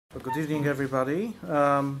Good evening, everybody.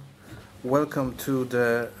 Welcome to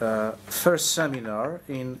the first seminar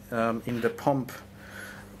in the POMP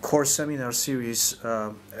core seminar series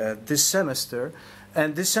this semester.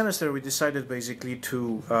 And this semester we decided basically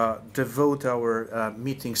to devote our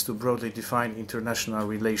meetings to broadly defined international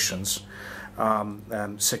relations,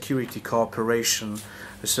 security cooperation.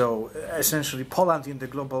 So essentially Poland in the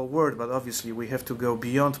global world, but obviously we have to go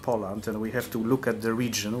beyond Poland and we have to look at the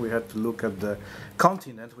region, we have to look at the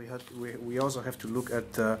continent, we also have to look at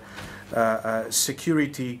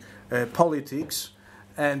security politics.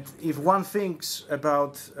 And if one thinks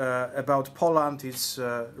about Poland, its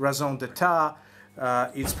raison d'etat,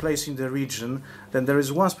 its place in the region, then there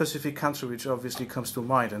is one specific country which obviously comes to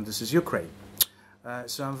mind, and this is Ukraine.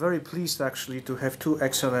 So I'm very pleased actually to have two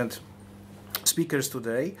excellent speakers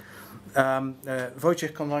today.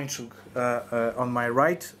 Wojciech Konończuk on my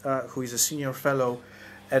right, who is a senior fellow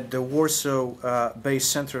at the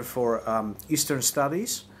Warsaw-based Center for Eastern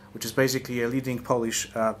Studies, which is basically a leading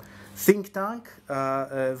Polish think tank.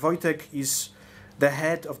 Wojtek is the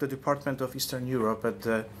head of the Department of Eastern Europe at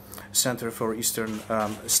the Center for Eastern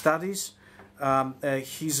Studies.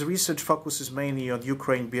 His research focuses mainly on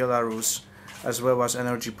Ukraine, Belarus, as well as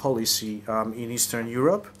energy policy in Eastern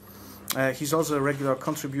Europe. He's also a regular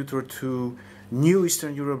contributor to New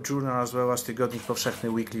Eastern Europe Journal, as well as Tygodnik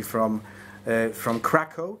Powszechny Weekly from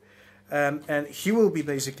Krakow. And he will be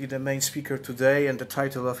basically the main speaker today, and the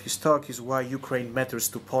title of his talk is Why Ukraine Matters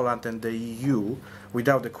to Poland and the EU,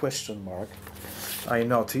 without a question mark, I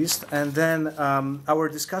noticed. And then our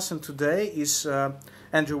discussant today is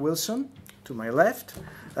Andrew Wilson, to my left,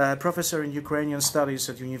 professor in Ukrainian Studies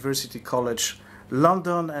at University College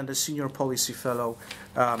London and a senior policy fellow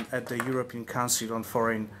at the European Council on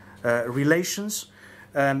Foreign Relations.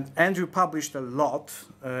 Andrew published a lot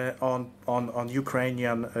on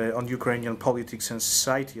Ukrainian politics and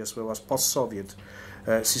society, as well as post-Soviet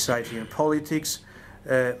society and politics.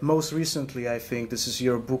 Most recently, I think this is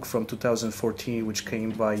your book from 2014, which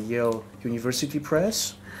came by Yale University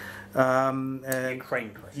Press. Ukraine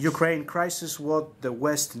Crisis. Ukraine Crisis: What the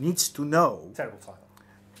West Needs to Know. Terrible title.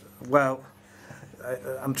 Well,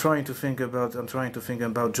 I'm trying to think about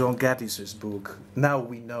John Gaddis's book. Now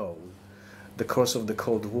We Know, the course of the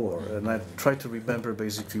Cold War, and I try to remember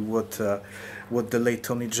basically what the late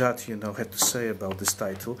Tony Judd, had to say about this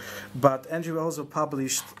title. But Andrew also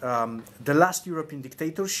published The Last European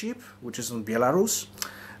Dictatorship, which is on Belarus,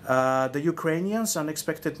 The Ukrainians,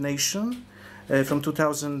 Unexpected Nation, from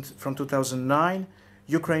 2009,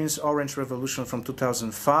 Ukraine's Orange Revolution from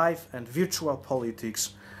 2005, and Virtual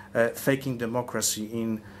Politics, Faking Democracy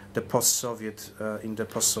in the post-Soviet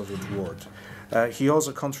world. He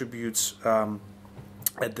also contributes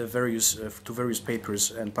at the to various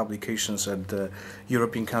papers and publications at the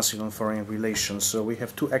European Council on Foreign Relations. So we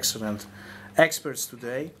have two excellent experts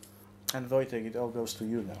today, and Wojtek, it all goes to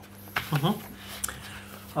you now.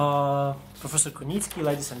 Professor Kunicki,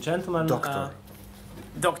 ladies and gentlemen.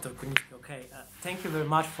 Dr. Kunicki, okay. Thank you very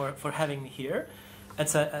much for having me here.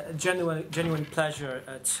 It's a genuine pleasure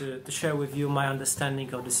to share with you my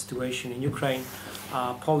understanding of the situation in Ukraine,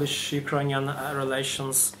 Polish-Ukrainian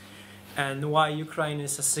relations, and why Ukraine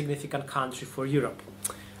is a significant country for Europe.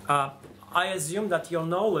 I assume that your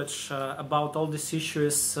knowledge about all these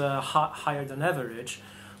issues is higher than average,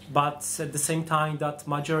 but at the same time that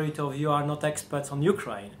majority of you are not experts on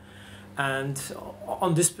Ukraine. And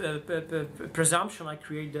on this presumption, I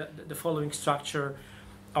create the following structure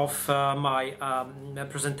of my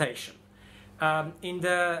presentation. In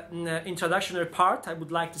the introductory part, I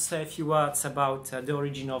would like to say a few words about the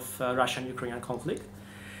origin of Russian-Ukrainian conflict.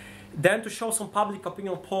 Then to show some public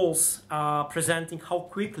opinion polls presenting how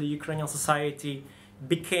quickly Ukrainian society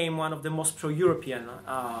became one of the most pro-European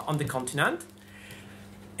on the continent.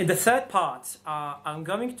 In the third part, I'm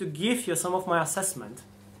going to give you some of my assessment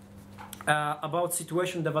about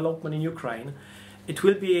situation development in Ukraine. It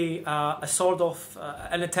will be a sort of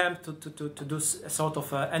an attempt to do a sort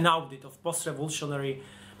of an audit of post-revolutionary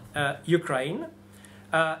Ukraine.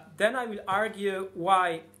 Then I will argue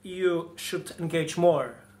why EU should engage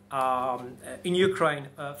more in Ukraine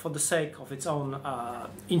for the sake of its own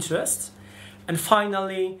interests. And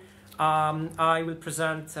finally, I will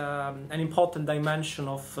present an important dimension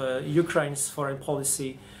of Ukraine's foreign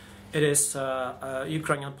policy. It is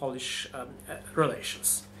Ukrainian-Polish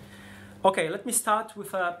relations. Okay, let me start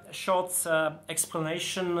with a short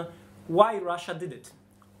explanation why Russia did it,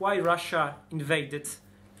 why Russia invaded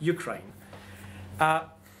Ukraine.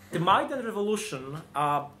 The Maidan Revolution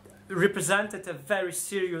represented a very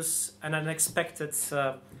serious and unexpected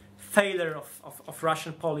failure of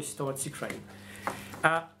Russian policy towards Ukraine.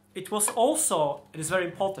 it was also, it is very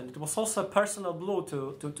important, it was also a personal blow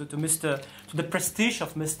to the prestige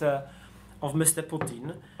of Mr.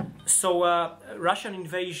 Putin. So Russian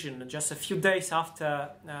invasion, just a few days after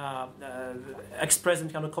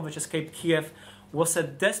ex-President Yanukovych escaped Kiev, was a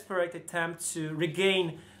desperate attempt to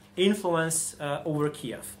regain influence over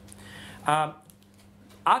Kiev.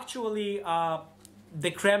 Actually,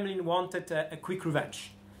 the Kremlin wanted a quick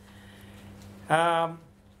revenge.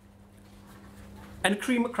 And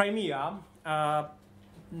Crimea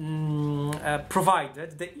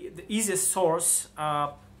provided the easiest source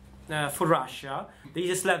for Russia, the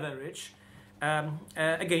easiest leverage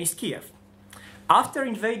against Kiev. After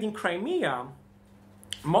invading Crimea,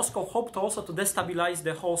 Moscow hoped also to destabilize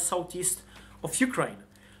the whole southeast of Ukraine,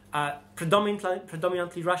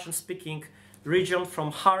 predominantly Russian-speaking region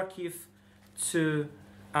from Kharkiv to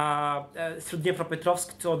through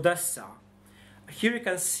Dnipropetrovsk to Odessa. Here you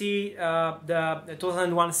can see the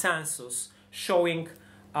 2001 census showing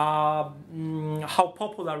how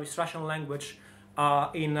popular is Russian language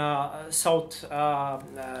in south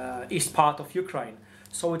east part of Ukraine.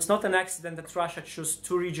 So it's not an accident that Russia chose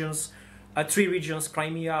three regions,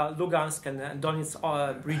 Crimea, Lugansk, and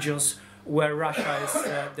Donetsk regions where Russia is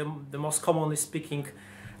the most commonly speaking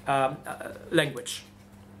language.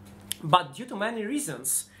 But due to many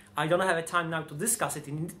reasons, I don't have a time now to discuss it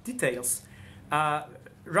in details.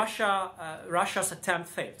 Russia's attempt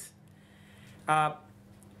failed.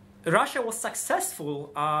 Russia was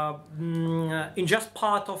successful in just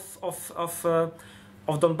part of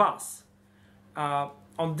Donbass.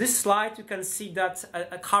 On this slide, you can see that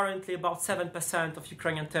currently about 7% of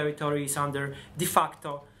Ukrainian territory is under de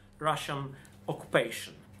facto Russian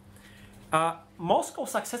occupation.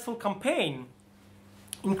 Moscow's successful campaign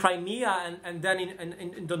in Crimea and then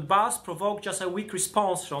in Donbass provoked just a weak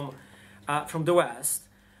response from the West.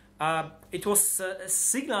 It was a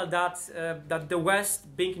signal that the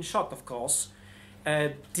West, being in shock, of course,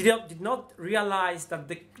 did not realize that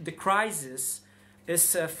the crisis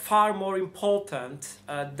is far more important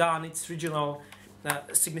than its regional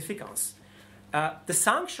significance. The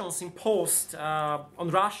sanctions imposed on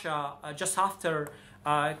Russia just after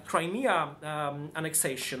Crimea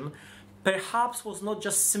annexation perhaps was not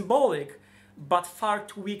just symbolic, but far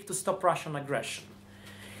too weak to stop Russian aggression.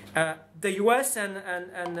 The US and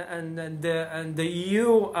the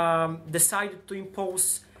EU decided to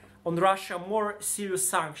impose on Russia more serious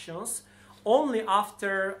sanctions only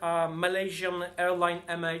after Malaysian airline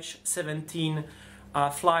MH17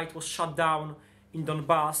 flight was shut down in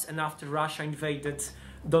Donbass and after Russia invaded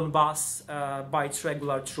Donbass by its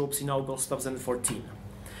regular troops in August 2014.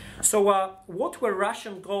 So what were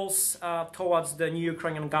Russian goals towards the new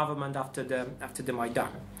Ukrainian government after the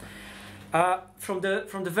Maidan? From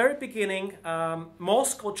the very beginning,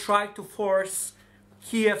 Moscow tried to force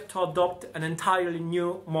Kiev to adopt an entirely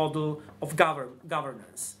new model of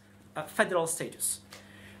governance, federal status,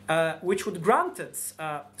 which would grant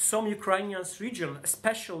some Ukrainian region,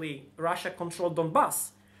 especially Russia-controlled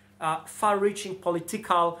Donbass, far-reaching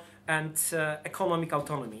political and economic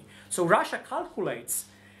autonomy. So Russia calculates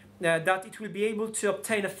that it will be able to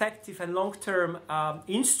obtain effective and long-term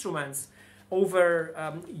instruments over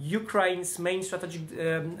Ukraine's main strategic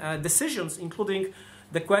decisions, including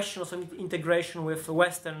the questions of integration with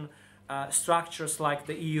Western structures like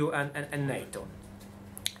the EU and NATO.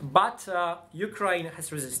 But Ukraine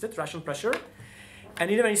has resisted Russian pressure,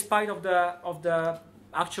 and even in spite of the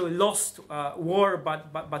actually lost war,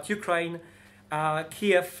 but Ukraine,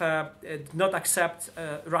 Kiev did not accept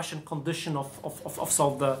Russian condition of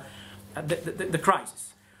solve the crisis.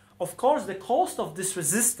 Of course, the cost of this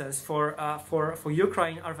resistance for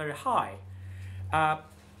Ukraine are very high.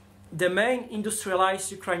 The main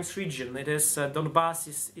industrialized Ukraine's region, it is Donbass,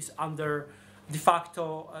 is under de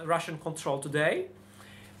facto Russian control today,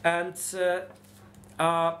 and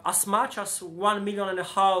as much as 1.5 million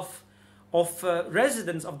of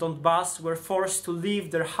residents of Donbass were forced to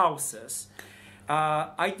leave their houses.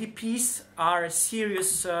 IDPs are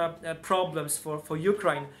serious problems for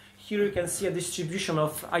Ukraine. Here you can see a distribution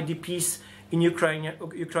of IDPs in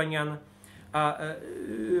Ukrainian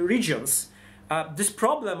regions. This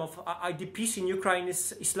problem of IDPs in Ukraine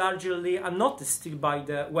is largely unnoticed still by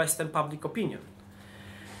the Western public opinion.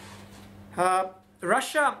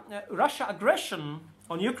 Russia aggression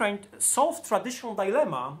on Ukraine solved traditional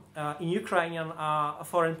dilemma in Ukrainian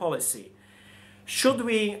foreign policy. Should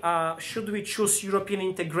we choose European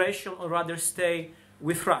integration or rather stay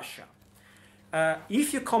with Russia?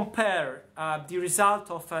 If you compare the result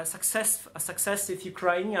of successive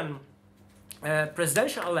Ukrainian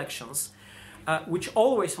presidential elections, which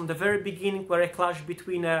always from the very beginning were a clash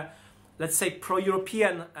between let's say,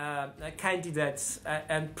 pro-European candidates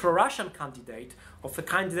and pro-Russian candidate, of a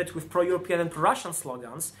candidate with pro-European and pro-Russian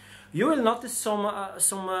slogans, you will notice some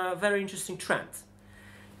very interesting trends.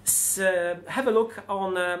 Have a look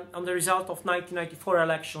on the result of 1994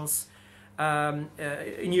 elections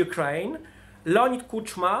in Ukraine. Leonid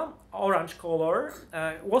Kuchma, orange color,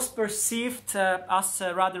 was perceived as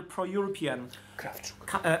a rather pro-European.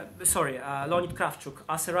 Leonid Kravchuk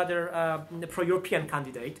as a rather pro-European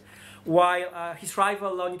candidate, while his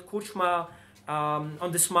rival Leonid Kuchma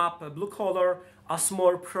on this map, blue color, as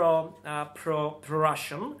more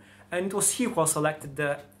pro-Russian, and it was he who was elected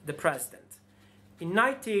the president. In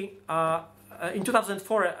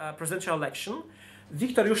 2004 presidential election,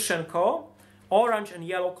 Viktor Yushchenko, orange and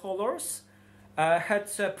yellow colors, had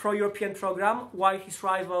a pro-European program, while his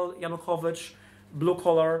rival Yanukovych, blue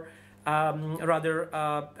color, rather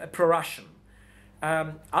pro-Russian.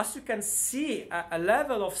 As you can see, a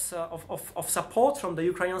level of support from the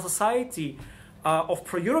Ukrainian society of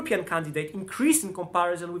pro-European candidate increased in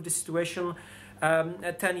comparison with the situation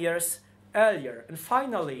 10 years earlier. And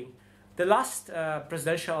finally, the last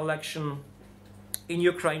presidential election in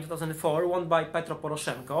Ukraine, 2004, won by Petro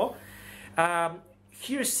Poroshenko.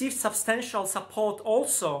 He received substantial support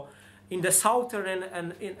also in the southern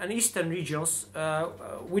and eastern regions,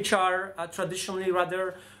 which are traditionally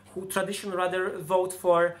rather vote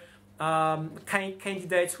for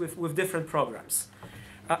candidates with different programs.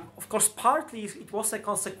 Of course, partly it was a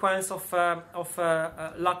consequence of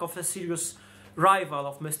lack of a serious rival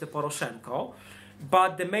of Mr. Poroshenko,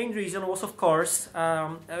 but the main reason was, of course,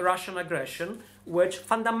 Russian aggression, which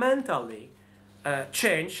fundamentally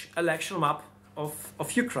changed election map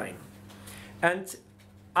of Ukraine. And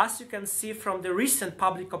as you can see from the recent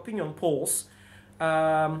public opinion polls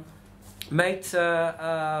made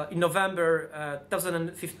in November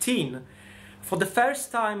 2015, for the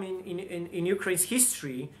first time in Ukraine's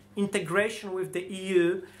history, integration with the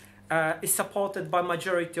EU is supported by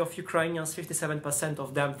majority of Ukrainians. 57%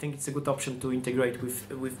 of them think it's a good option to integrate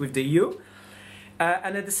with the EU.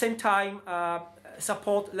 And at the same time,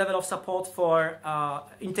 level of support for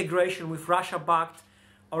integration with Russia-backed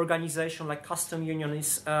organization like Custom Union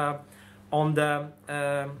is on the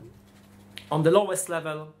lowest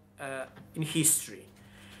level in history.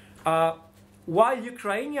 While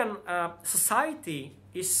Ukrainian society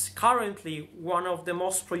is currently one of the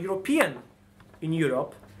most pro-European in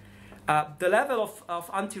Europe, the level of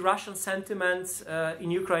anti-Russian sentiments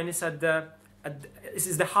in Ukraine is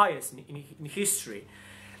is the highest in history.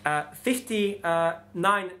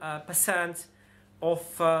 59%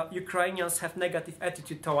 of Ukrainians have negative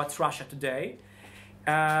attitude towards Russia today,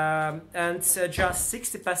 and just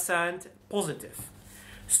 60% positive.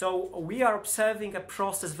 So we are observing a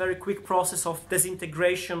very quick process of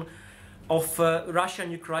disintegration of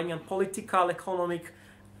Russian, Ukrainian political, economic,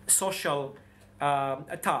 social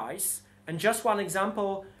ties. And just one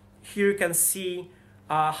example, here you can see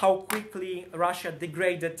how quickly Russia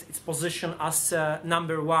degraded its position as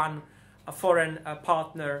 #1 foreign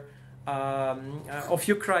partner of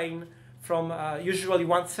Ukraine. From usually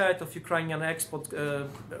 1/3 of Ukrainian export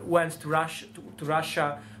went to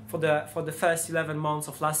Russia. For the first 11 months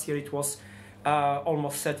of last year, it was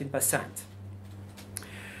almost 13%.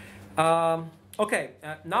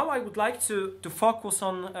 Now I would like to focus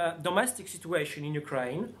on domestic situation in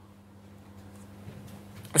Ukraine,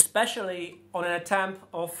 especially on an attempt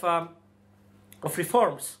of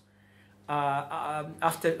reforms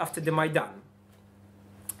after the Maidan.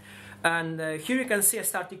 And here you can see a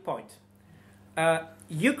starting point.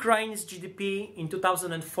 Ukraine's GDP in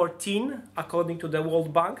 2014, according to the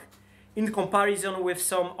World Bank, in comparison with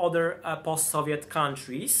some other post-Soviet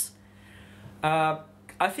countries.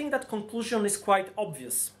 I think that conclusion is quite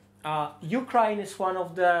obvious. Ukraine is one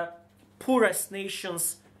of the poorest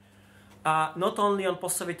nations, not only on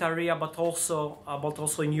post-Soviet area, but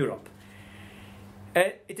also in Europe.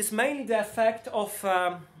 It is mainly the effect of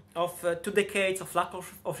 2 decades of lack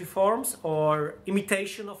of reforms or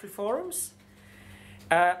imitation of reforms.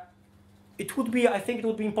 I think it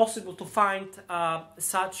would be impossible to find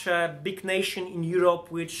such a big nation in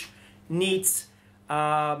Europe which needs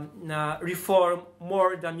reform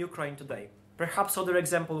more than Ukraine today. Perhaps other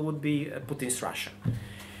example would be Putin's Russia.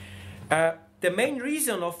 The main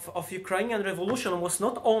reason of Ukrainian revolution was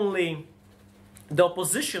not only the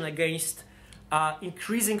opposition against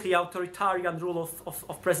increasingly authoritarian rule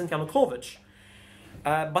of President Yanukovych,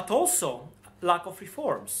 but also lack of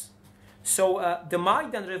reforms. So the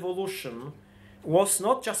Maidan revolution was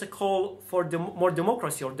not just a call for more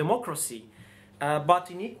democracy,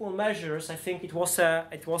 but in equal measures, I think it was a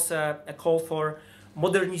call for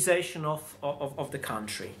modernization of the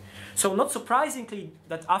country. So not surprisingly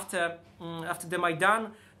that after the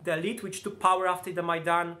Maidan, the elite which took power after the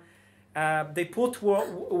Maidan, they put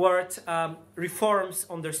word reforms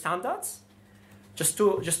on their standards. Just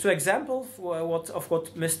two examples of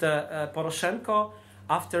what Mr. Poroshenko,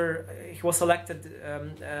 after he was elected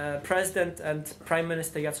president and Prime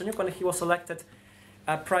Minister Yatsenyuk, when he was elected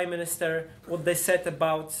Prime Minister, what they said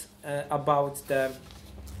about the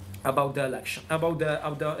election, about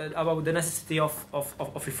the necessity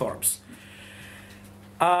of reforms.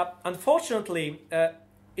 Unfortunately,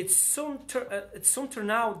 it soon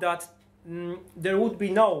turned out that there would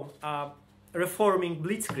be no reforming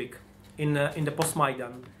blitzkrieg in the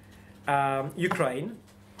post-Maidan Ukraine.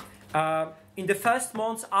 In the first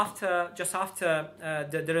months just after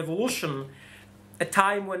the revolution, a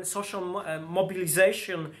time when social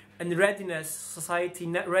mobilization and readiness, society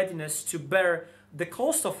readiness to bear the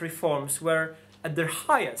cost of reforms were at their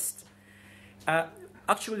highest,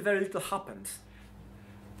 actually very little happened.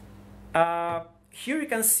 Here you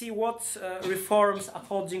can see what reforms,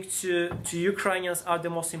 according to Ukrainians, are the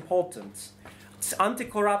most important. It's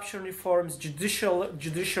anti-corruption reforms,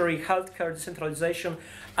 judiciary, healthcare, decentralization,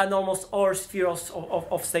 and almost all spheres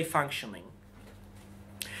of state functioning.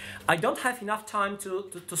 I don't have enough time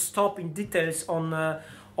to stop in details on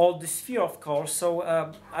all this sphere, of course, so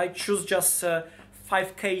I choose just 5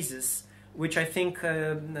 cases, which I think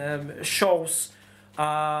shows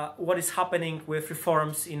what is happening with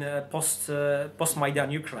reforms in post-Maidan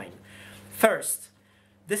Ukraine. First,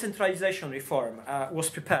 decentralization reform was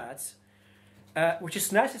prepared, which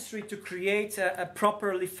is necessary to create a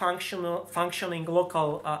properly functioning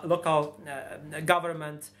local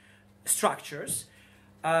government structures,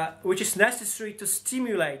 which is necessary to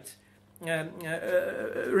stimulate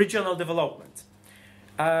regional development.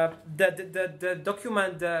 The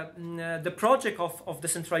document, the project of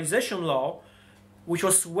decentralization law, which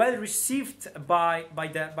was well received by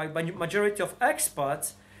the majority of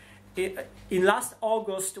experts, in last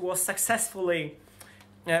August was successfully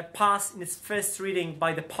passed in its first reading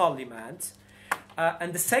by the parliament,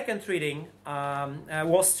 and the second reading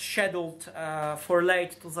was scheduled for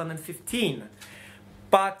late 2015,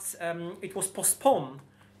 but it was postponed.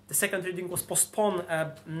 The second reading was postponed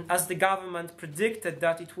as the government predicted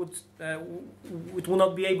that it would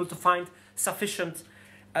not be able to find sufficient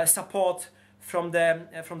support from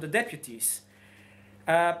the deputies.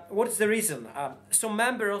 What is the reason? Some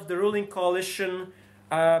members of the ruling coalition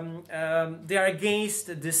they are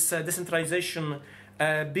against this decentralization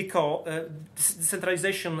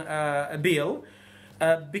bill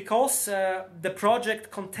because the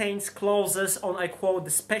project contains clauses on, I quote,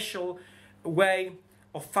 the special way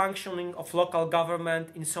of functioning of local government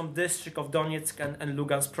in some district of Donetsk and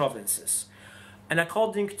Lugansk provinces. And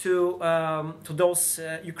according to those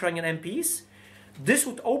Ukrainian MPs, this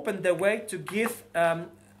would open the way to give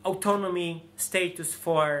autonomy status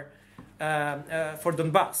for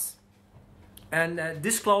Donbass. And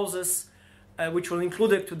these clauses, which will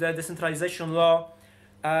include it to the decentralization law,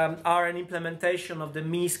 are an implementation of the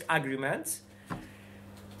Minsk agreement.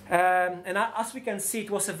 And as we can see,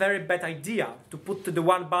 it was a very bad idea to put to the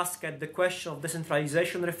one basket the question of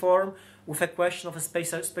decentralization reform with a question of a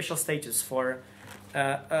special status for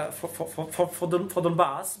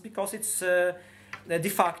Donbass, because it's de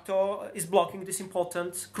facto is blocking this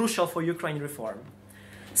important, crucial for Ukraine reform.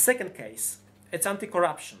 Second case, it's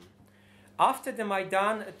anti-corruption. After the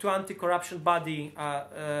Maidan, 2 anti-corruption bodies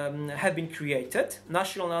have been created: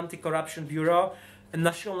 National Anti-Corruption Bureau and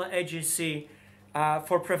National Agency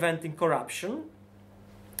for Preventing Corruption.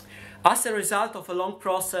 As a result of a long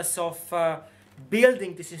process of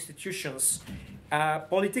building these institutions,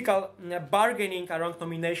 political bargaining around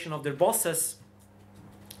nomination of their bosses,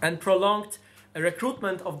 and prolonged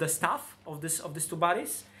recruitment of the staff of these 2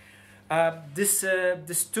 bodies,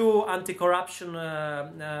 these 2 anti-corruption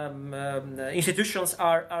institutions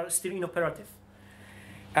are still inoperative.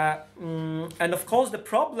 And of course, the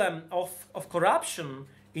problem of corruption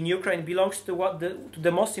in Ukraine belongs to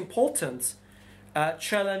the most important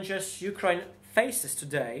challenges Ukraine faces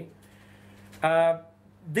today.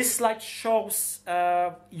 This slide shows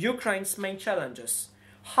Ukraine's main challenges: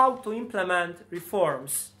 how to implement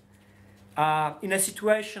reforms in a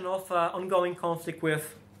situation of ongoing conflict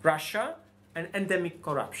with Russia and endemic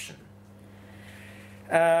corruption.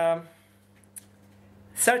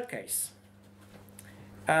 Third case.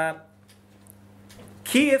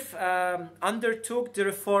 Kiev undertook the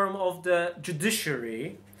reform of the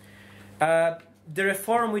judiciary, the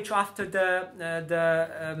reform which after the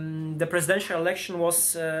presidential election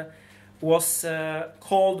was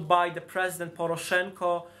called by the President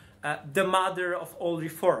Poroshenko the mother of all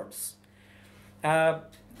reforms.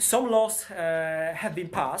 Some laws have been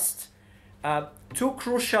passed. Two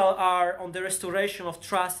crucial are on the restoration of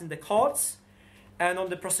trust in the courts and on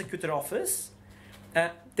the prosecutor office.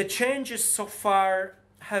 The changes so far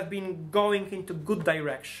have been going into good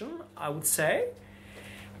direction, I would say,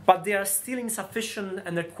 but they are still insufficient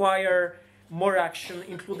and require more action,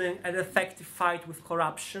 including an effective fight with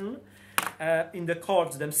corruption in the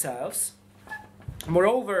courts themselves.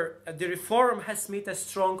 Moreover, the reform has met a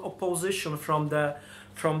strong opposition from the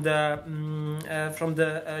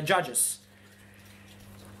judges.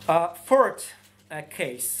 Fourth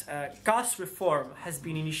case, gas reform has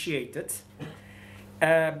been initiated,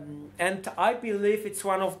 and I believe it's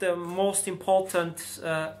one of the most important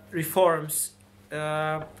reforms.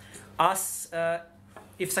 As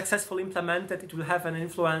if successfully implemented, it will have an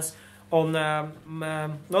influence on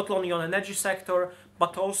not only on energy sector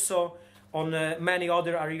but also on many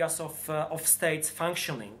other areas of states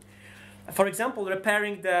functioning. For example,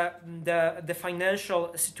 repairing the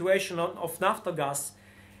financial situation of Naftogaz.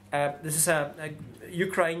 This is a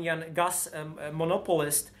Ukrainian gas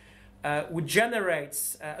monopolist, which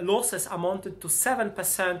generates losses amounted to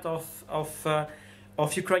 7%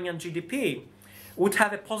 of Ukrainian GDP, would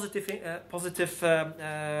have a positive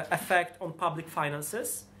effect on public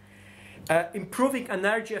finances. Improving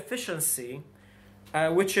energy efficiency,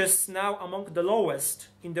 which is now among the lowest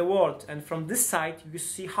in the world, and from this side you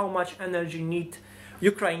see how much energy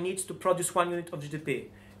Ukraine needs to produce 1 unit of GDP.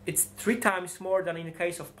 It's 3 times more than in the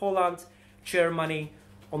case of Poland, Germany,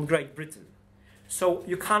 or Great Britain. So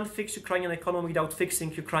you can't fix Ukrainian economy without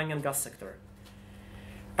fixing Ukrainian gas sector.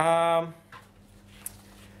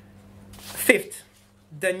 Fifth,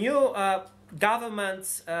 the new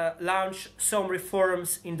government launched some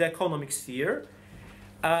reforms in the economic sphere.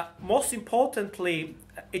 Most importantly,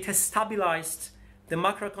 it has stabilized the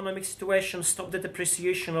macroeconomic situation, stopped the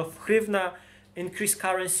depreciation of hryvnia, increased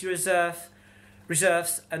currency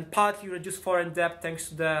reserves, and partly reduced foreign debt thanks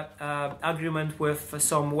to the agreement with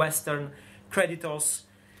some Western creditors.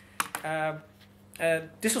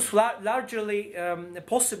 This was largely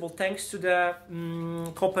possible thanks to the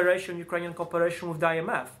Ukrainian cooperation with the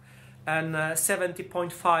IMF and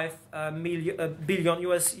 70.5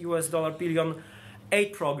 billion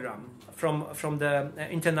aid program from the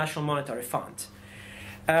International Monetary Fund.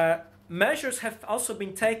 Measures have also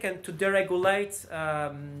been taken to deregulate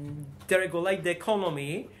the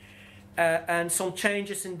economy and some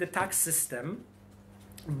changes in the tax system,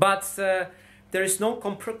 but there is no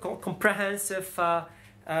comprehensive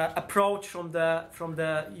approach from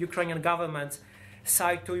the Ukrainian government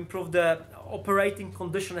side to improve the operating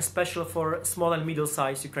condition, especially for small and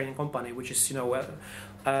middle-sized Ukrainian company, which is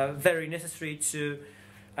very necessary to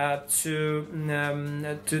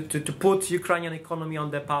put Ukrainian economy on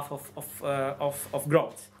the path of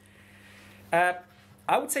growth.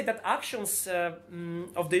 I would say that actions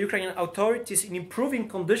of the Ukrainian authorities in improving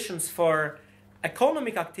conditions for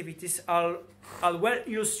economic activities are well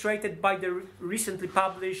illustrated by the recently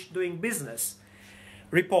published Doing Business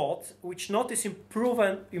report, which noticed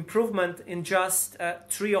improvement in just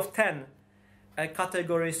 3 of 10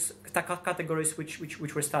 categories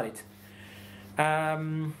which were studied.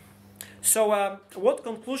 So what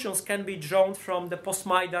conclusions can be drawn from the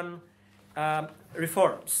post-Maidan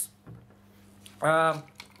reforms?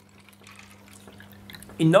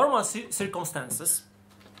 In normal circumstances,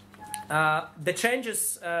 the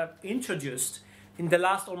changes introduced in the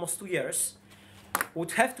last almost 2 years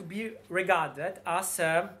would have to be regarded as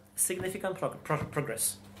a significant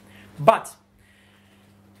progress. But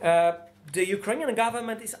the Ukrainian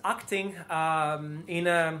government is acting in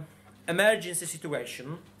an emergency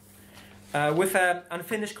situation with an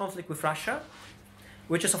unfinished conflict with Russia,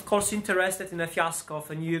 which is of course interested in a fiasco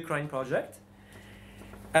of a new Ukraine project.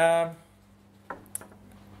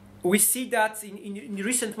 We see that in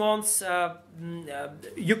recent months,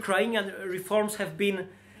 Ukrainian reforms have been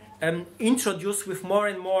introduced with more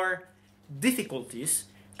and more difficulties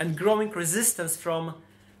and growing resistance from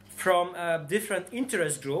different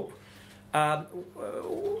interest groups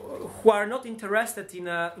who are not interested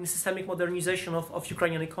in systemic modernization of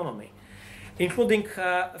Ukrainian economy, including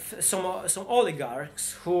some oligarchs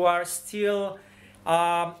who are still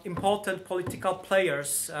important political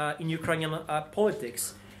players in Ukrainian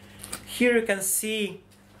politics. Here you can see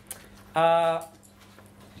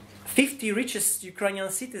 50 richest Ukrainian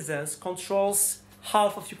citizens controls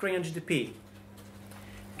half of Ukrainian GDP.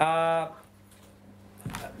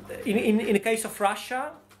 In the case of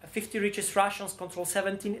Russia, 50 richest Russians control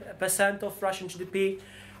 17% of Russian GDP,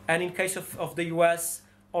 and in case of the US,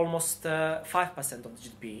 almost 5% of the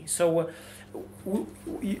GDP. So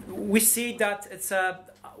we see that it's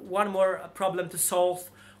one more problem to solve,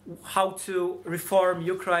 how to reform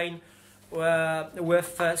Ukraine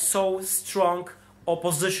with so strong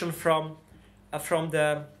opposition from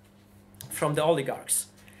the oligarchs.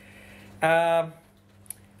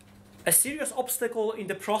 A serious obstacle in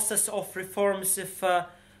the process of reforms is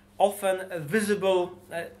often visible,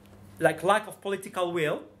 like lack of political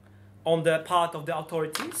will on the part of the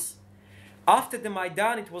authorities. After the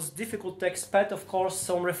Maidan, it was difficult to expect, of course,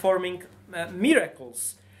 some reforming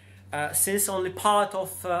miracles, since only part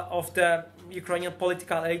of the Ukrainian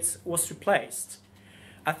political elites was replaced.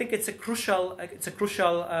 I think it's a crucial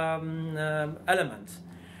element.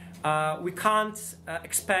 We can't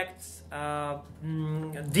expect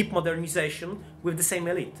deep modernization with the same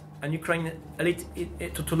elite. And Ukrainian elite,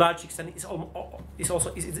 to large extent, is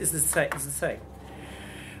the same.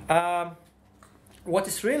 What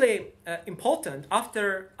is really important,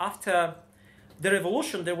 after the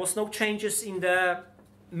revolution, there was no changes in the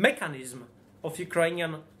mechanism of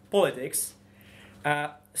Ukrainian politics.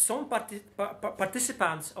 Some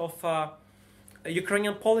participants of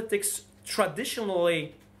Ukrainian politics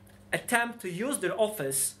traditionally attempt to use their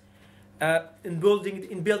office in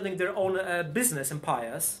building their own business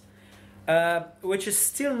empires, which is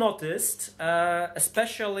still noticed,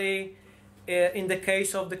 especially in the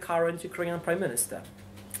case of the current Ukrainian Prime Minister.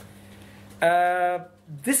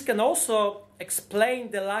 This can also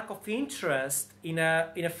explain the lack of interest in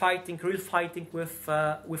a real fighting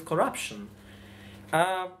with corruption.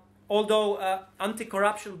 Although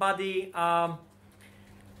anti-corruption body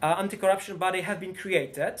have been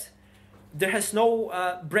created, there has no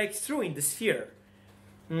breakthrough in this sphere.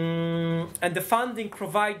 And the funding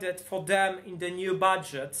provided for them in the new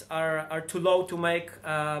budget are too low to make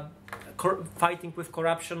fighting with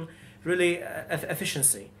corruption really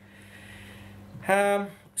efficiency.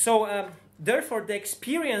 Therefore, the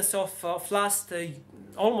experience of last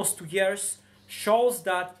almost 2 years shows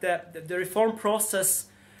that the reform process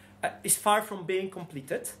is far from being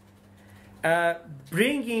completed.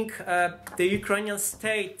 Bringing the Ukrainian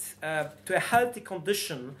state to a healthy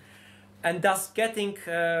condition and thus getting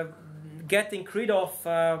rid of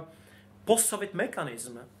post-Soviet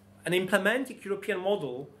mechanism and implementing European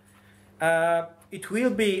model, it will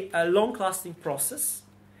be a long-lasting process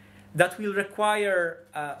that will require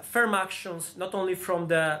firm actions not only from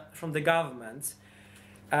the government,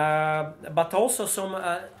 but also some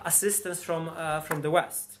assistance from the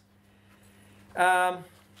West.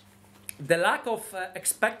 The lack of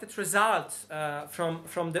expected results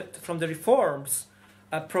from the reforms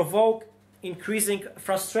provoke increasing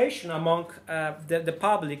frustration among the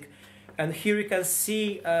public, and here you can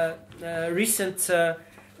see recent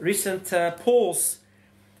polls.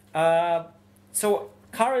 So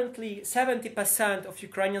currently, 70% of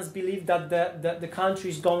Ukrainians believe that the country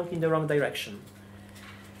is going in the wrong direction.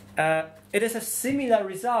 It is a similar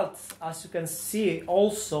result, as you can see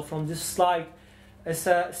also from this slide. It's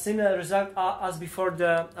a similar result as before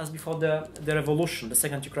the revolution, the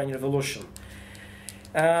second Ukrainian revolution.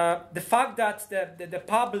 The fact that the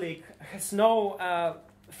public has no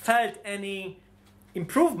felt any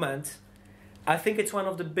improvement, I think it's one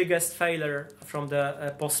of the biggest failure from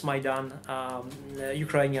the post-Maidan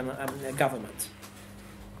Ukrainian government.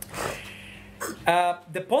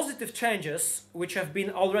 The positive changes which have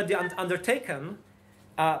been already undertaken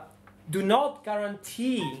do not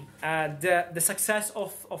guarantee the success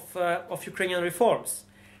of Ukrainian reforms,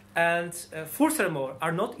 and furthermore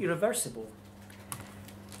are not irreversible.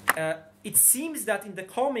 It seems that in the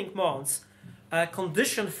coming months,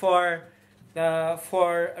 condition for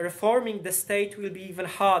reforming the state will be even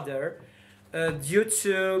harder due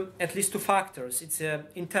to at least two factors. It's a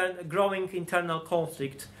growing internal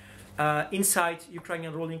conflict inside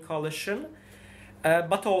Ukrainian ruling coalition,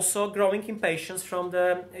 but also growing impatience from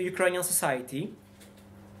the Ukrainian society.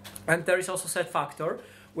 And there is also a third factor,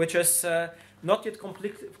 which is not yet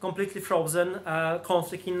completely frozen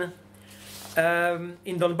conflict in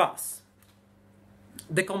Donbass.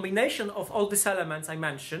 The combination of all these elements I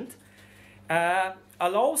mentioned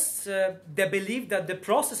allows the belief that the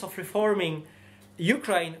process of reforming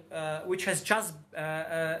Ukraine, which has just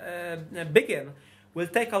begun, will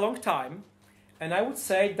take a long time. And I would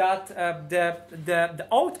say that the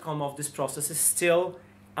outcome of this process is still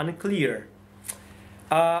unclear.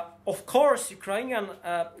 Of course, Ukrainian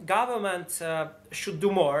government should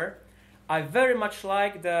do more. I very much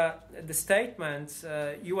like the statement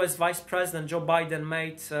US Vice President Joe Biden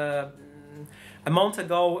made a month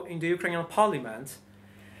ago in the Ukrainian parliament.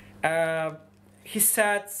 He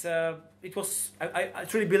said, it was, I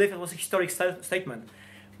truly believe it was a historic statement.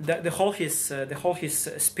 the whole his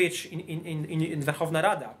speech in Verkhovna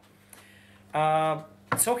Rada.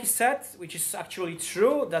 So he said, which is actually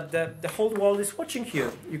true, that the whole world is watching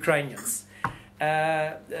you, Ukrainians.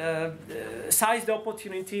 Seize the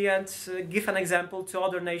opportunity and give an example to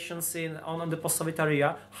other nations on the post-Soviet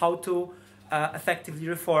area how to effectively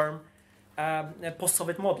reform a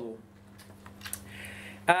post-Soviet model.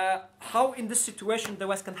 How in this situation the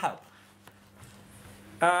West can help?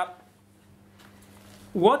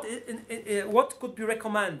 What could be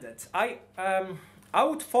recommended? I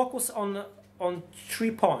would focus on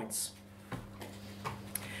 3 points.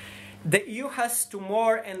 The EU has to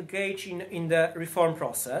more engage in the reform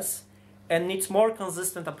process and needs more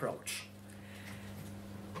consistent approach.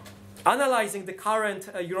 Analyzing the current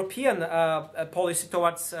European policy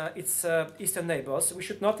towards its eastern neighbors, we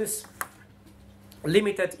should notice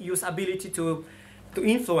limited EU's ability to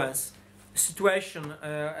influence the situation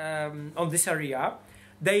on this area.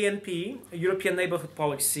 The ENP, European Neighbourhood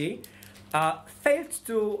Policy, failed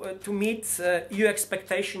to meet EU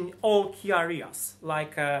expectation in all key areas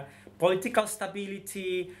like political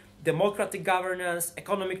stability, democratic governance,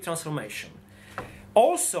 economic transformation.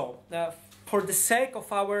 Also, for the sake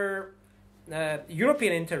of our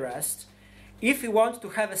European interest, if we want to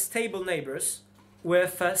have a stable neighbors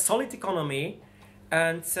with a solid economy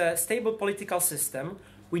and a stable political system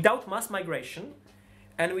without mass migration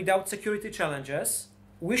and without security challenges,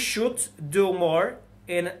 we should do more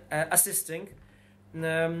in assisting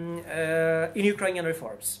in Ukrainian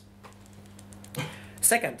reforms.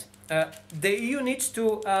 Second, the EU needs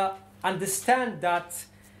to understand that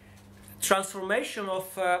transformation of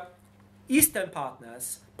Eastern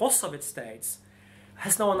partners, post-Soviet states,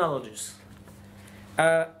 has no analogies.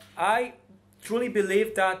 I truly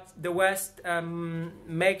believe that the West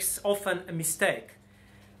makes often a mistake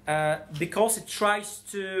because it tries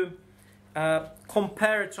to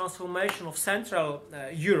compare transformation of Central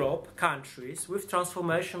Europe countries with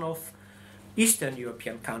transformation of Eastern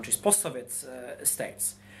European countries, post-Soviet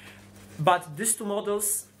states. But these 2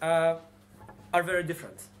 models are very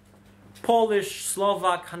different. Polish,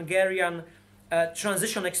 Slovak, Hungarian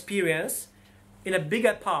transition experience, in a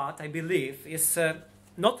bigger part, I believe, is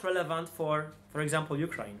not relevant for example,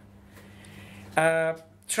 Ukraine.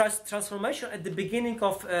 Transformation at the beginning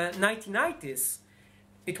of 1990s,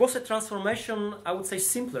 it was a transformation, I would say,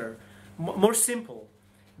 simpler, more simple,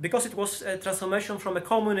 because it was a transformation from a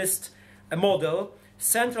communist model,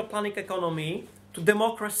 central planning economy, to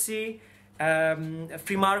democracy,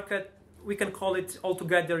 free market. We can call it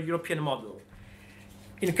altogether European model.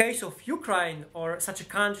 In case of Ukraine or such a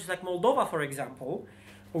countries like Moldova, for example,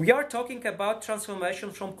 we are talking about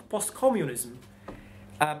transformation from post-communism,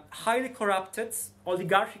 highly corrupted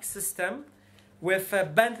oligarchic system with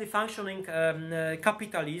badly functioning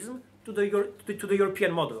capitalism to the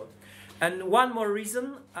European model. And one more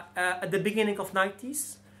reason, at the beginning of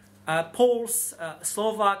 90s, Poles,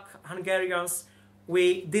 Slovak, Hungarians,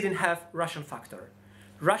 we didn't have Russian factor.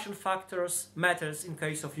 Russian factors matters in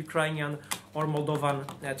case of Ukrainian or Moldovan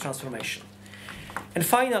transformation. And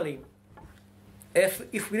finally,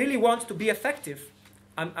 if we really want to be effective,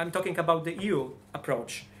 I'm talking about the EU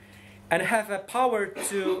approach, and have a power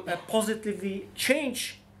to positively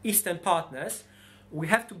change Eastern partners, we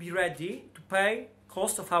have to be ready to pay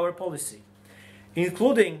cost of our policy,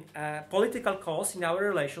 including political costs in our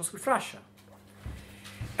relations with Russia.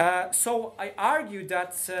 So I argue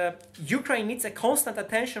that Ukraine needs a constant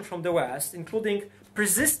attention from the West, including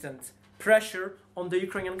persistent pressure on the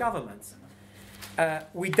Ukrainian government.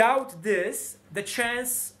 Without this, the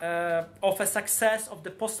chance of a success of the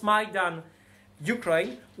post-Maidan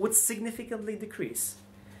Ukraine would significantly decrease.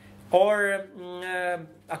 Or,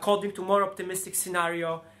 according to more optimistic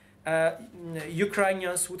scenario,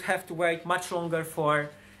 Ukrainians would have to wait much longer for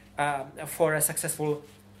a successful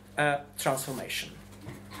transformation.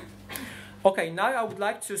 Okay, now I would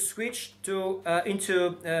like to switch to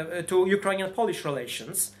Ukrainian-Polish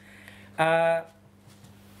relations.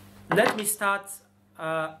 Let me start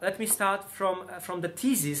from the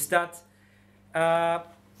thesis that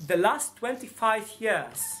the last 25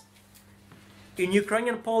 years in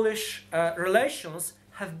Ukrainian-Polish relations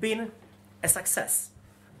have been a success.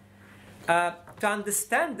 To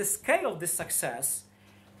understand the scale of this success,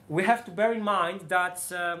 we have to bear in mind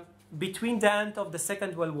that between the end of the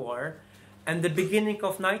Second World War and the beginning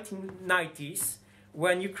of 1990s,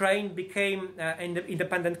 when Ukraine became an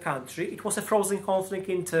independent country, it was a frozen conflict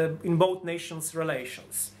in both nations'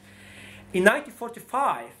 relations. In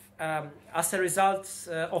 1945, as a result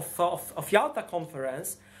of Yalta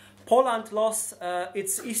Conference, Poland lost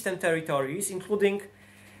its eastern territories, including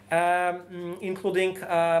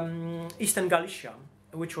Eastern Galicia,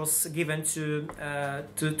 which was given to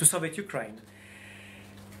Soviet Ukraine.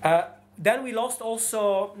 Then we lost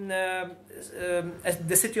also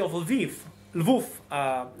the city of Lvov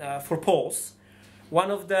for Poles,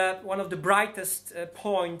 one of the brightest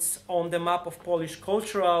points on the map of Polish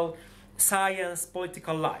cultural, science,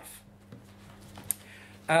 political life.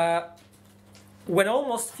 When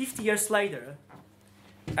almost 50 years later,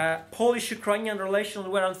 Polish-Ukrainian relations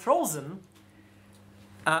were unfrozen,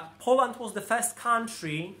 Poland was the first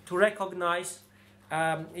country to recognize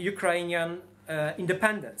Ukrainian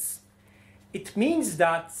independence. It means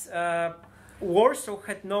that Warsaw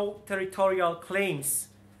had no territorial claims,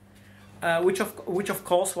 which of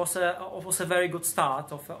course was a very good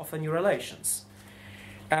start of new relations.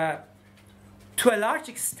 To a large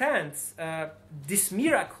extent, this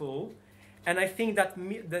miracle, and I think that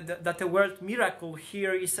that the word miracle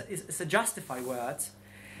here is a justified word.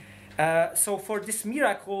 So for this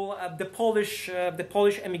miracle, the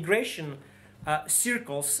Polish emigration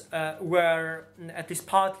circles were at least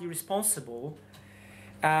partly responsible,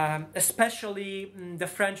 especially the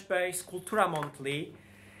French-based Kultura Monthly,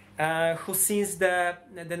 who since the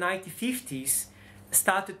 1950s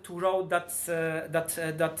started to write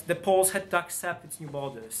that the Poles had to accept its new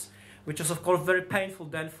borders, which was of course very painful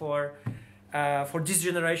then for this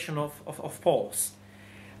generation of Poles.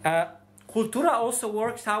 Kultura also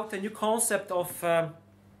works out a new concept of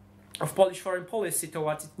Polish foreign policy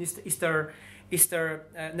towards its Eastern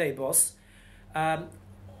neighbors.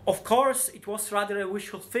 Of course, it was rather a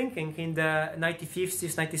wishful thinking in the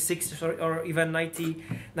 1950s, 1960s, or even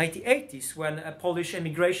 1980s, when Polish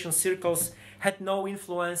emigration circles had no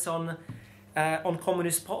influence on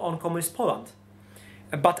communist Poland.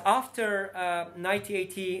 But after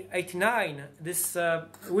 1989, this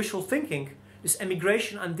wishful thinking, this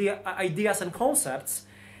emigration ideas and concepts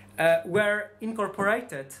were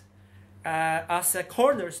incorporated as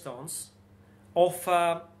cornerstones of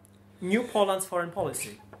new Poland's foreign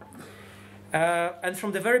policy. And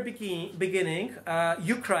from the very beginning,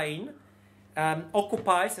 Ukraine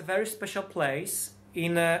occupies a very special place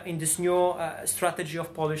in this new strategy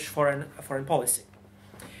of Polish foreign policy.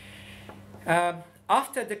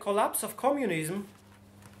 After the collapse of communism,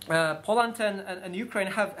 Poland and Ukraine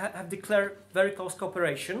have declared very close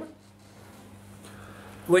cooperation,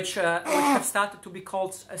 which have started to be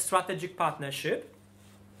called a strategic partnership.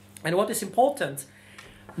 And what is important,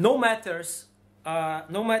 no matters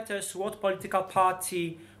what political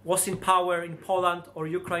party was in power in Poland or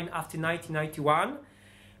Ukraine after 1991,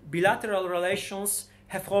 bilateral relations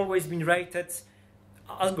have always been rated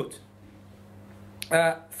as good.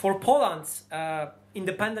 For Poland,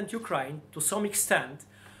 independent Ukraine, to some extent,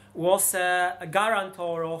 was a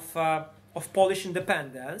guarantor of Polish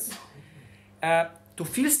independence. To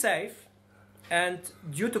feel safe, and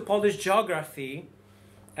due to Polish geography,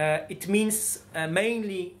 it means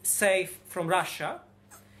mainly safe from Russia.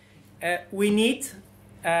 We need,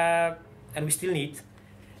 and we still need,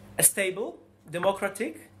 a stable,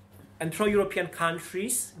 democratic, and pro-European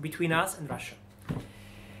countries between us and Russia.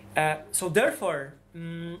 So therefore,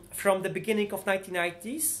 from the beginning of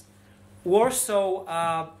 1990s,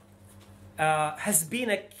 Warsaw has been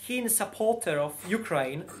a keen supporter of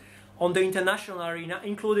Ukraine on the international arena,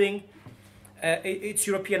 including its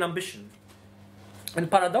European ambition. And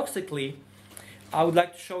paradoxically, I would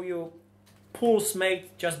like to show you polls made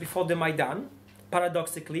just before the Maidan.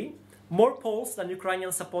 Paradoxically, more Poles than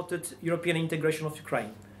Ukrainians supported European integration of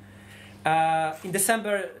Ukraine. In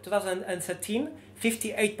December 2013,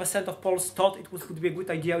 58% of Poles thought it would be a good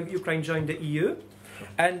idea if Ukraine joined the EU,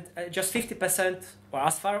 and just 50%, or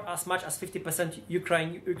as much as 50%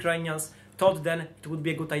 Ukrainians thought then it would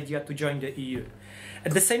be a good idea to join the EU.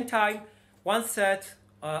 At the same time, 1/3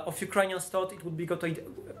 of Ukrainians thought it would be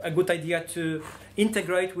a good idea to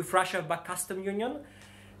integrate with Russia-backed custom union,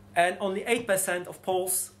 and only 8% of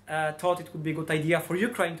Poles thought it would be a good idea for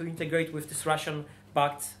Ukraine to integrate with this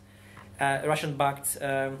Russian-backed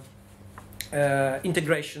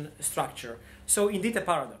integration structure. So indeed a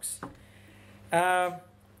paradox.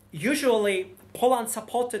 Usually Poland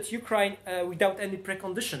supported Ukraine without any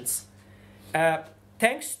preconditions.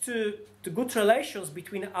 Thanks to good relations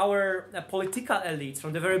between our political elites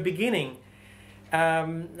from the very beginning.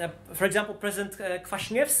 For example, President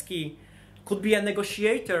Kwaśniewski could be a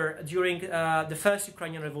negotiator during the first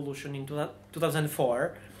Ukrainian revolution in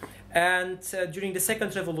 2004. And during the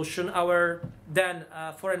second revolution, our then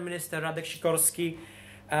foreign minister Radek Sikorski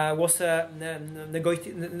was a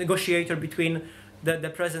negotiator between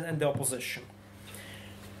the president and the opposition.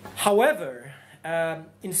 However,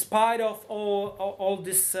 in spite of all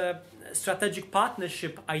this strategic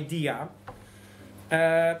partnership idea,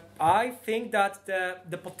 I think that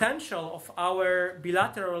the potential of our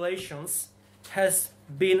bilateral relations has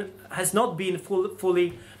not been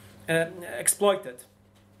fully exploited.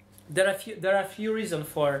 There are a few reasons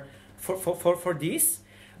for this.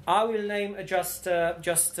 I will name just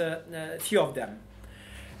a few of them.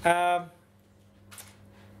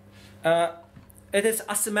 It is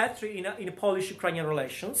asymmetry in Polish-Ukrainian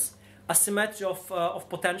relations, asymmetry of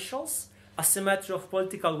potentials, asymmetry of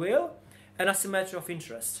political will, and asymmetry of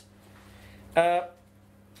interest.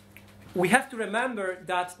 We have to remember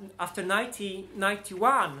that after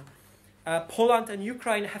 1991, Poland and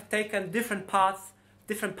Ukraine have taken different paths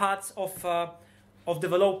of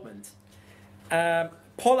development.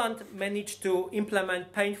 Poland managed to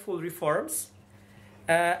implement painful reforms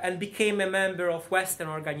and became a member of Western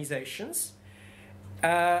organizations,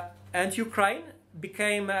 and Ukraine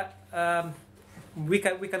became we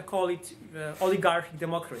can call it oligarchic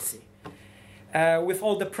democracy, with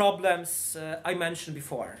all the problems I mentioned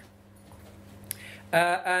before.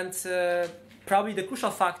 And probably the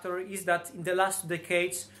crucial factor is that in the last 2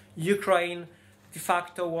 decades, Ukraine de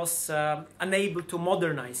facto was unable to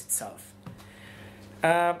modernize itself.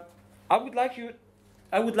 I would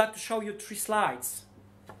like to show you 3 slides,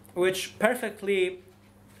 which perfectly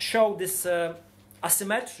show this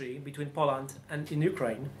asymmetry between Poland and in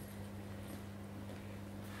Ukraine.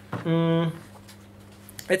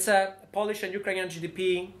 It's a Polish and Ukrainian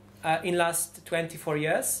GDP in last 24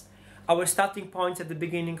 years. Our starting points at the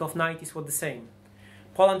beginning of 90s were the same.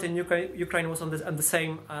 Poland and Ukraine was on the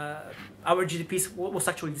same. Our GDP was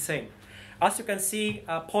actually the same. As you can see,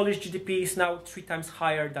 Polish GDP is now 3 times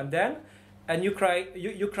higher than then, and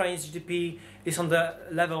Ukraine's GDP is on the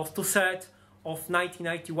level of 2/3 of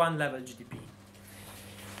 1991 level GDP.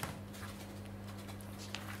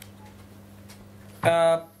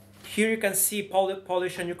 Here you can see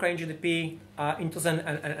Polish and Ukrainian GDP in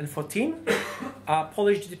 2014.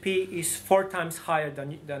 Polish GDP is 4 times higher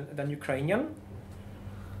than Ukrainian.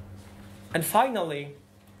 And finally,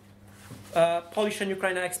 Polish and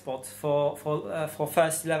Ukrainian export for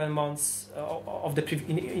first 11 months of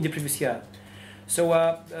in the previous year. So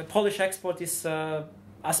Polish export is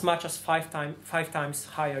as much as 5 times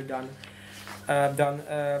higher than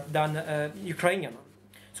Ukrainian.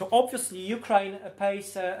 So obviously, Ukraine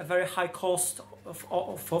pays a very high cost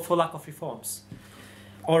for lack of reforms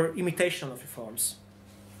or imitation of reforms.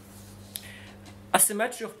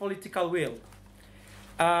 Asymmetry of political will.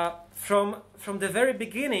 From the very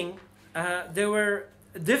beginning, there were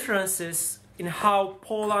differences in how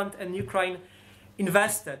Poland and Ukraine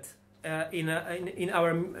invested in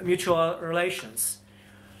our mutual relations.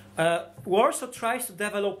 Warsaw tries to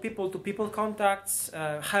develop people-to-people contacts,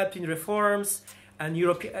 help in reforms, and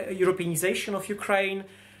Europeanization of Ukraine,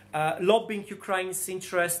 lobbying Ukraine's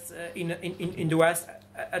interests in the West,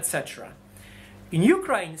 etc. In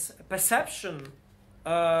Ukraine's perception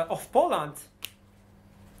of Poland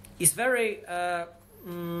is very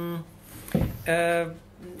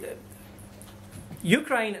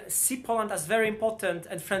Ukraine see Poland as very important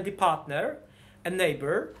and friendly partner and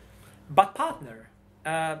neighbor, but partner.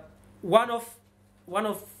 One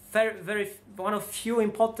of few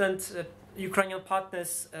important Ukrainian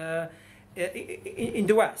partners in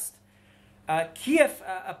the West. Kiev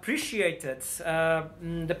appreciated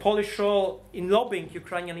the Polish role in lobbying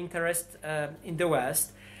Ukrainian interest in the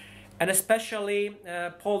West, and especially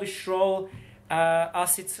Polish role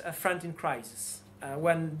as its friend in crisis.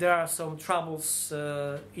 When there are some troubles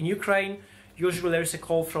in Ukraine, usually there is a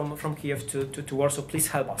call from Kiev to Warsaw, please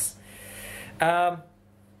help us.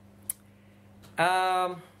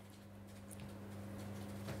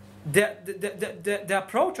 The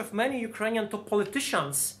approach of many Ukrainian top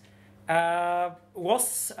politicians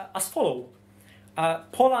was as follows.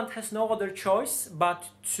 Poland has no other choice but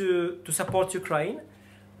to support Ukraine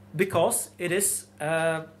because it is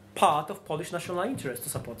part of Polish national interest to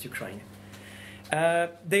support Ukraine.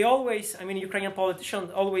 They always, Ukrainian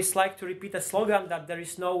politicians always like to repeat a slogan that there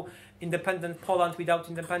is no independent Poland without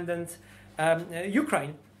independent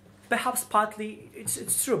Ukraine. Perhaps partly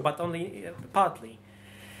it's true, but only partly.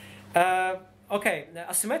 Okay,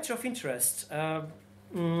 asymmetry of interest.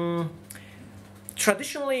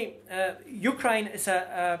 Traditionally, Ukraine is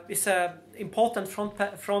a important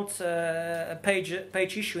front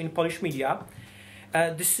page issue in Polish media.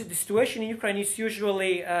 The situation in Ukraine is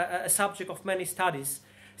usually a subject of many studies,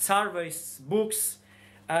 surveys, books.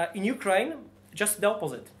 In Ukraine, just the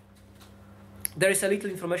opposite. There is a little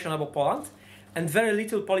information about Poland, and very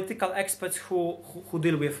little political experts who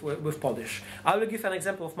deal with Polish. I will give an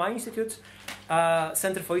example of my institute,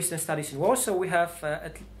 Center for Eastern Studies in Warsaw. We have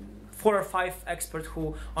 4 or 5 experts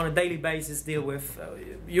who on a daily basis deal with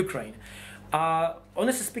Ukraine.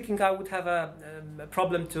 Honestly speaking, I would have a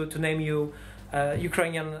problem to name you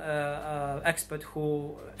Ukrainian expert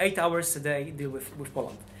who 8 hours a day deal with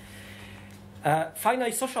Poland.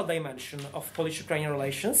 Finally, social dimension of Polish-Ukrainian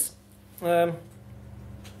relations. I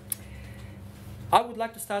would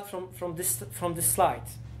like to start from this slide.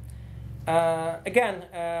 Again,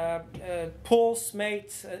 polls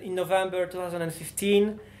made in November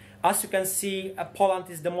 2015. As you can see, Poland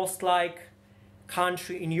is the most like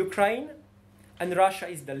country in Ukraine, and Russia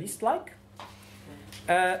is the least like.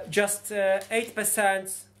 Just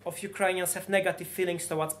 8% of Ukrainians have negative feelings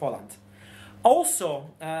towards Poland.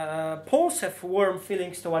 Also, Poles have warm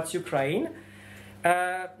feelings towards Ukraine,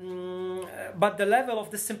 but the level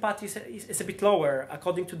of the sympathy is a bit lower.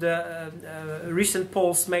 According to the recent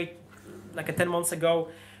polls made like 10 months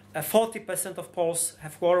ago, 40% of Poles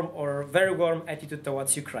have warm or very warm attitude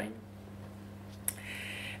towards Ukraine.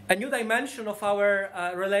 A new dimension of our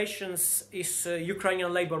relations is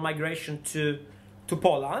Ukrainian labor migration to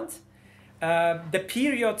Poland. The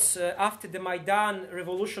period after the Maidan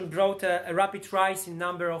revolution brought a rapid rise in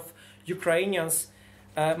number of Ukrainians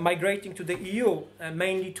migrating to the EU,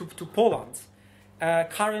 mainly to Poland.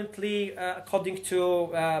 Currently, according to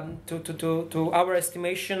our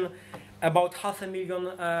estimation, about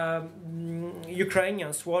 500,000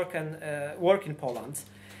 Ukrainians work in Poland,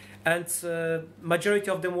 and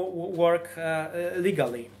majority of them work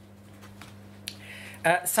legally.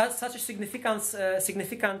 Such a significant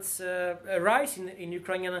rise in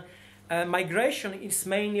Ukrainian migration is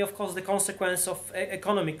mainly, of course, the consequence of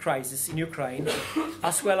economic crisis in Ukraine,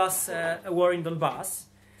 as well as a war in Donbass.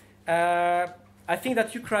 I think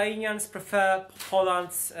that Ukrainians prefer Poland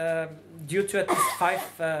due to at least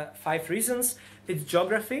five reasons. Its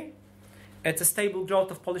geography, it's a stable growth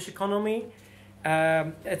of Polish economy,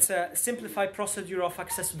 it's a simplified procedure of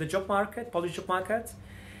access to the job market, Polish job market,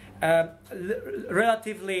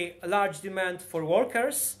 relatively large demand for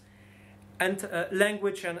workers, and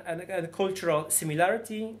language and cultural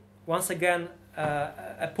similarity. Once again,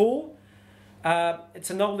 a pull.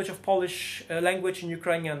 It's a knowledge of Polish language in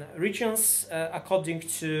Ukrainian regions. According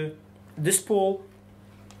to this poll,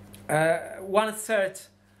 1/3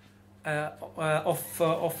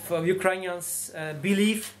 of Ukrainians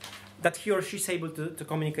believe that he or she is able to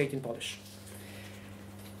communicate in Polish.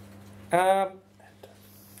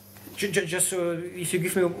 Just if you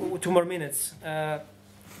give me 2 more minutes,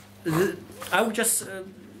 I would just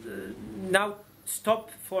now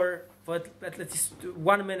stop for at least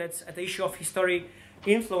 1 minute at the issue of history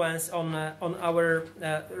influence on our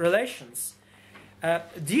relations.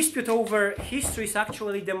 Dispute over history is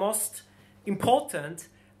actually the most important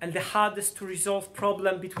and the hardest to resolve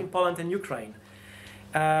problem between Poland and Ukraine.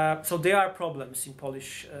 So there are problems in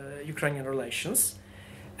Polish-Ukrainian relations.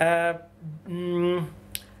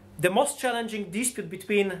 The most challenging dispute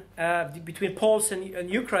between Poles and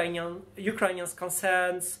Ukrainians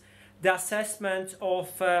concerns the assessment of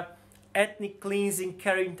ethnic cleansing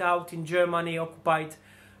carried out in Germany-occupied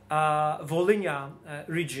Volhynia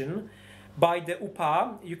region by the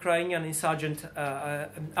UPA, Ukrainian Insurgent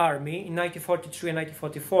Army, in 1943 and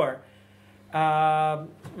 1944.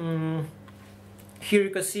 Here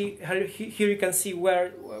you can see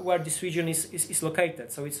where this region is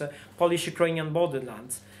located. So it's a Polish-Ukrainian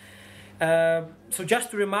borderland. So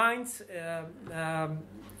just to remind,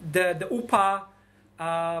 the UPA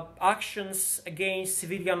actions against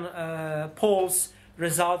civilian Poles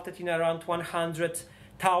resulted in around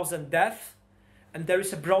 100,000 deaths, and there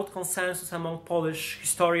is a broad consensus among Polish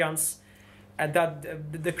historians that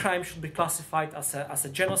the crime should be classified as a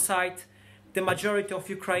genocide. The majority of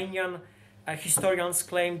Ukrainian historians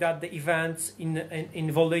claim that the events in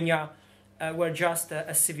Volhynia were just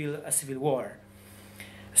a civil war.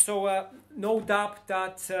 So no doubt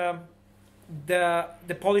that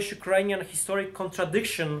the Polish-Ukrainian historic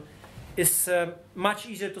contradiction is much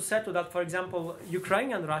easier to settle than, for example,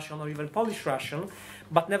 Ukrainian-Russian or even Polish-Russian,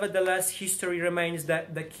 but nevertheless, history remains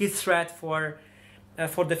the key thread for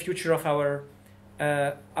the future of our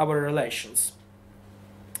relations.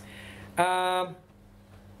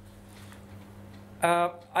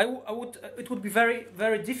 It would be very,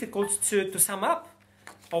 very difficult to sum up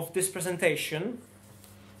of this presentation.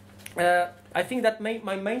 I think that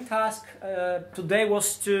my main task today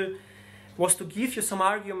was to give you some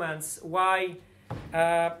arguments why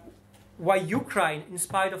Ukraine, in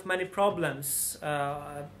spite of many problems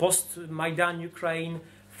post-Maidan Ukraine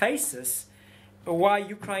faces, why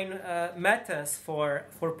Ukraine matters for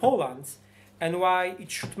Poland, and why it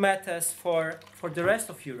should matter for the rest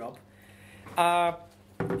of Europe.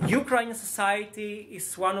 Ukrainian society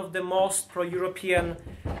is one of the most pro-European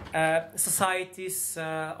societies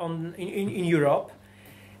in Europe,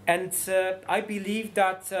 and I believe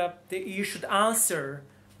that the EU should answer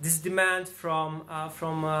this demand from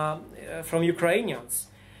Ukrainians.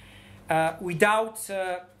 Without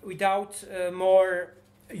more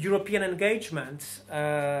European engagement,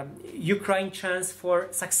 Ukraine's chance for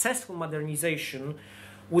successful modernization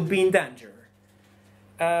would be in danger.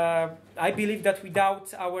 I believe that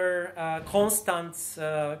without our constant,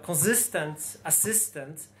 consistent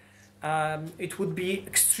assistance, it would be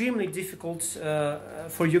extremely difficult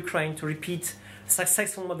for Ukraine to repeat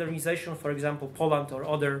successful modernization, for example, Poland or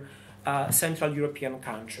other Central European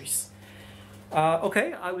countries.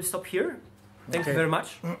 Okay, I will stop here. Thank you very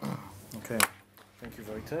much. Okay, thank you,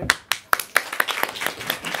 Wojciech.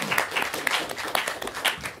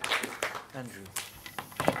 Andrew.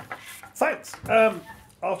 Thanks.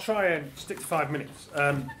 I'll try and stick to 5 minutes.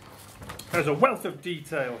 There's a wealth of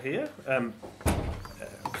detail here,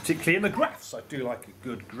 particularly in the graphs. I do like a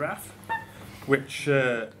good graph, which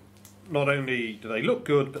not only do they look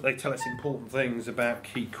good, but they tell us important things about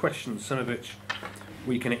key questions, some of which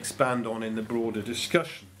we can expand on in the broader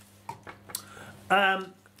discussion.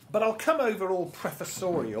 But I'll come over all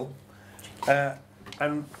professorial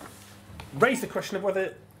and raise the question of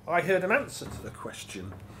whether I heard an answer to the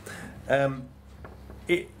question.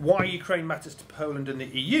 Why Ukraine matters to Poland and the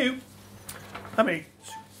EU. I mean,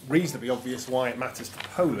 it's reasonably obvious why it matters to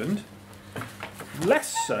Poland,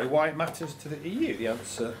 less so why it matters to the EU. The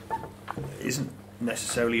answer isn't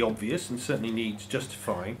necessarily obvious and certainly needs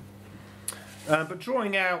justifying. But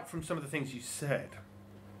drawing out from some of the things you said,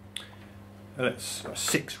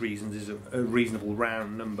 6 reasons is a reasonable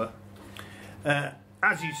round number.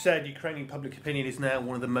 As you said, Ukrainian public opinion is now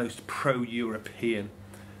one of the most pro-European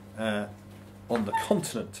on the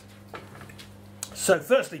continent. So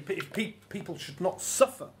firstly, if people should not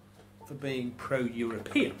suffer for being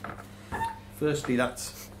pro-European, firstly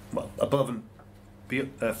that's, well,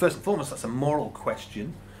 first and foremost, that's a moral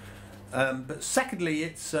question. But secondly,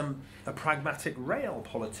 it's a pragmatic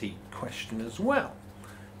realpolitik question as well.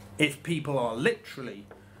 If people are literally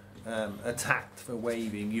attacked for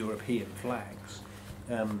waving European flags,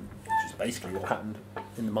 which is basically what happened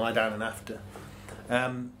in the Maidan and after,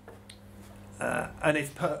 and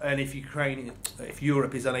if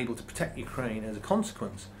Europe is unable to protect Ukraine as a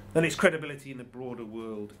consequence, then its credibility in the broader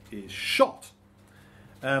world is shot.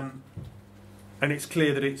 And it's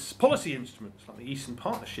clear that its policy instruments, like the Eastern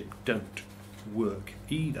Partnership, don't work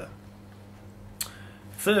either.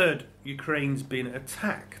 Third, Ukraine's been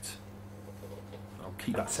attacked. I'll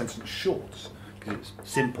keep that sentence short, because it's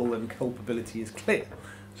simple and culpability is clear.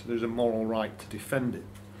 So there's a moral right to defend it.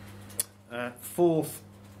 Fourth,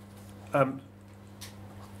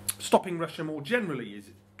 stopping Russia more generally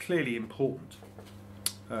is clearly important.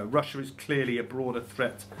 Russia is clearly a broader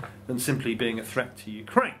threat than simply being a threat to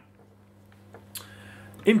Ukraine.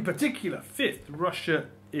 In particular, fifth, Russia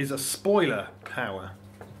is a spoiler power.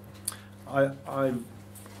 I've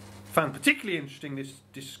found particularly interesting this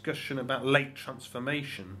discussion about late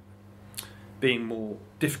transformation being more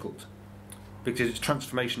difficult, because it's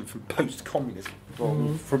transformation from post-communism rather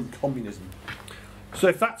than from communism. So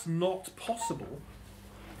if that's not possible,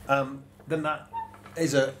 then that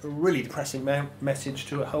is a really depressing message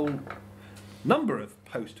to a whole number of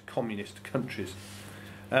post-communist countries.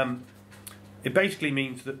 It basically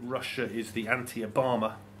means that Russia is the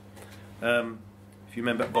anti-Obama. If you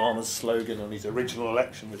remember Obama's slogan on his original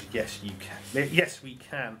election was "Yes, you can." Yes, we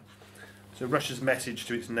can. So Russia's message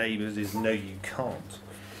to its neighbours is "No, you can't."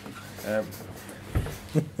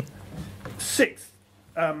 Sixth,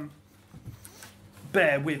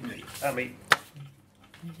 bear with me. I mean,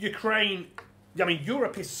 Ukraine. I mean,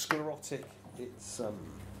 Europe is sclerotic. It's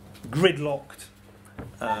gridlocked.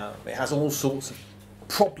 It has all sorts of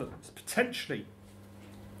problems. Potentially,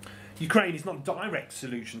 Ukraine is not a direct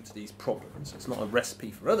solution to these problems. It's not a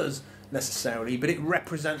recipe for others necessarily, but it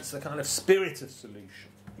represents a kind of spirit of solution.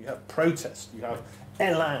 You have protest, you have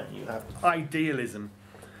elan, you have idealism.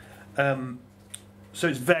 So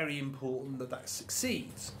it's very important that that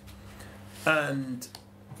succeeds. And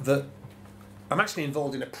that I'm actually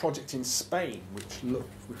involved in a project in Spain,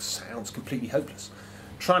 which sounds completely hopeless,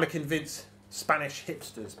 trying to convince Spanish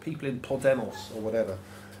hipsters, people in Podemos or whatever,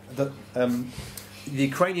 that the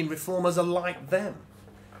Ukrainian reformers are like them.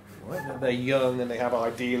 Right? That they're young and they have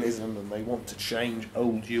idealism and they want to change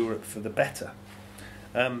old Europe for the better.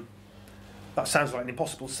 That sounds like an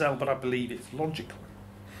impossible sell, but I believe it's logical.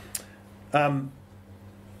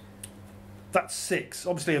 That's 6.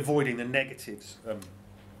 Obviously avoiding the negatives,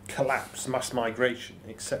 collapse, mass migration,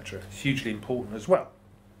 etc. is hugely important as well.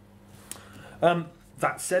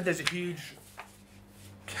 That said, there's a huge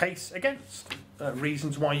case against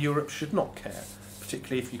reasons why Europe should not care,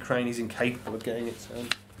 particularly if Ukraine is incapable of getting its own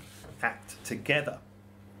act together.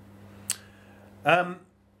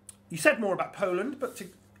 You said more about Poland, but a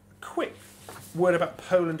quick word about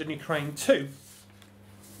Poland and Ukraine too.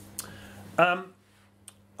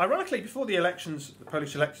 Ironically, before the elections, the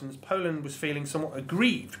Polish elections, Poland was feeling somewhat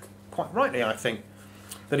aggrieved, quite rightly I think,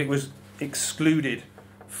 that it was excluded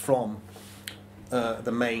from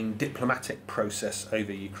the main diplomatic process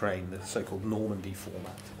over Ukraine, the so-called Normandy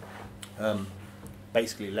format,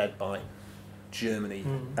 basically led by Germany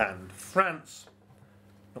and France.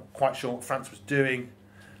 Not quite sure what France was doing,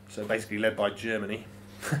 so basically led by Germany.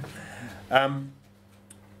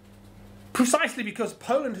 Precisely because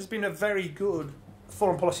Poland has been a very good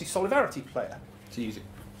foreign policy solidarity player, to use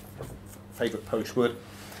a favourite Polish word,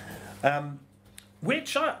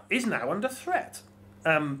 which is now under threat.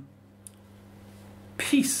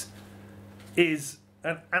 PiS is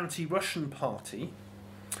an anti-Russian party,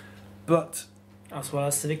 but... As well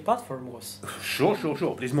as Civic Platform was. Sure,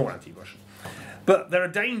 but it's more anti-Russian. But there are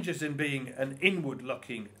dangers in being an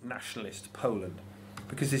inward-looking nationalist Poland,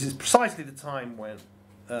 because this is precisely the time when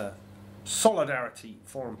solidarity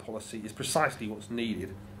foreign policy is precisely what's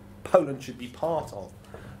needed. Poland should be part of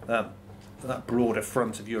that broader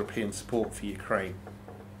front of European support for Ukraine.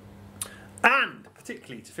 And,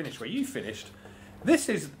 particularly to finish where you finished, this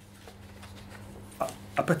is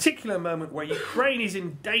a particular moment where Ukraine is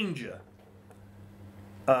in danger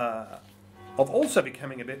of also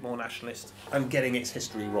becoming a bit more nationalist and getting its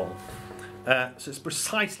history wrong. So it's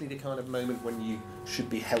precisely the kind of moment when you should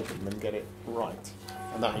be helping them get it right.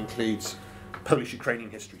 And that includes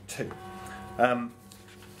Polish-Ukrainian history too.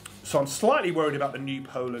 So I'm slightly worried about the new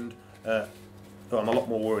Poland, but I'm a lot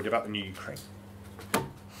more worried about the new Ukraine.